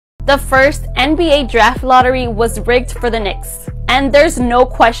The first NBA draft lottery was rigged for the Knicks, and there's no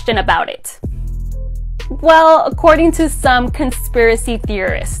question about it. Well, according to some conspiracy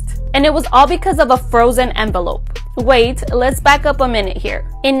theorists. And it was all because of a frozen envelope. Wait, let's back up a minute here.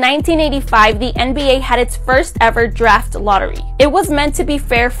 In 1985, the NBA had its first ever draft lottery. It was meant to be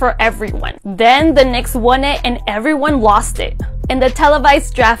fair for everyone. Then the Knicks won it and everyone lost it. In the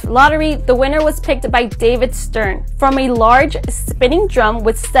televised draft lottery, the winner was picked by David Stern from a large spinning drum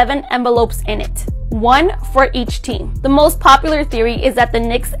with 7 envelopes in it. 1 for each team. The most popular theory is that the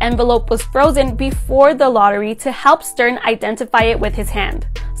Knicks envelope was frozen before the lottery to help Stern identify it with his hand.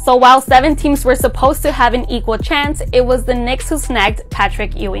 So while 7 teams were supposed to have an equal chance, it was the Knicks who snagged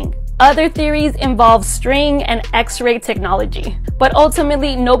Patrick Ewing. Other theories involve string and X-ray technology, but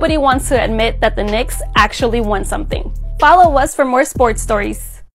ultimately nobody wants to admit that the Knicks actually won something. Follow us for more sports stories.